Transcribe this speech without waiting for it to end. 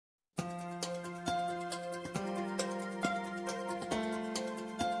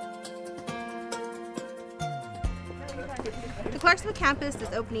The Clarksville campus is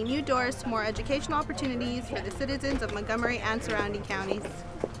opening new doors to more educational opportunities for the citizens of Montgomery and surrounding counties.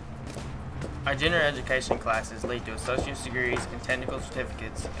 Our general education classes lead to associate's degrees and technical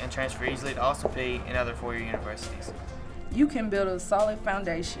certificates and transfer easily to Austin Peay and other four-year universities. You can build a solid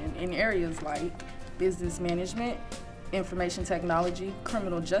foundation in areas like business management, information technology,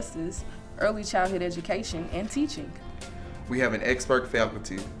 criminal justice, early childhood education, and teaching. We have an expert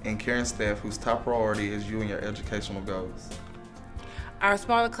faculty and caring staff whose top priority is you and your educational goals. Our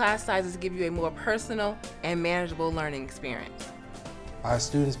smaller class sizes give you a more personal and manageable learning experience. Our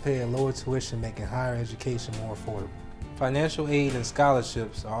students pay a lower tuition, making higher education more affordable. Financial aid and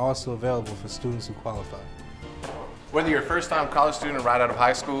scholarships are also available for students who qualify. Whether you're a first-time college student right out of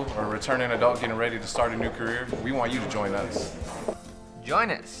high school or a returning adult getting ready to start a new career, we want you to join us. Join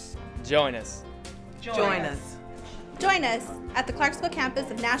us. Join us. Join us. Join us at the Clarksville campus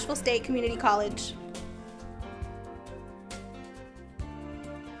of Nashville State Community College.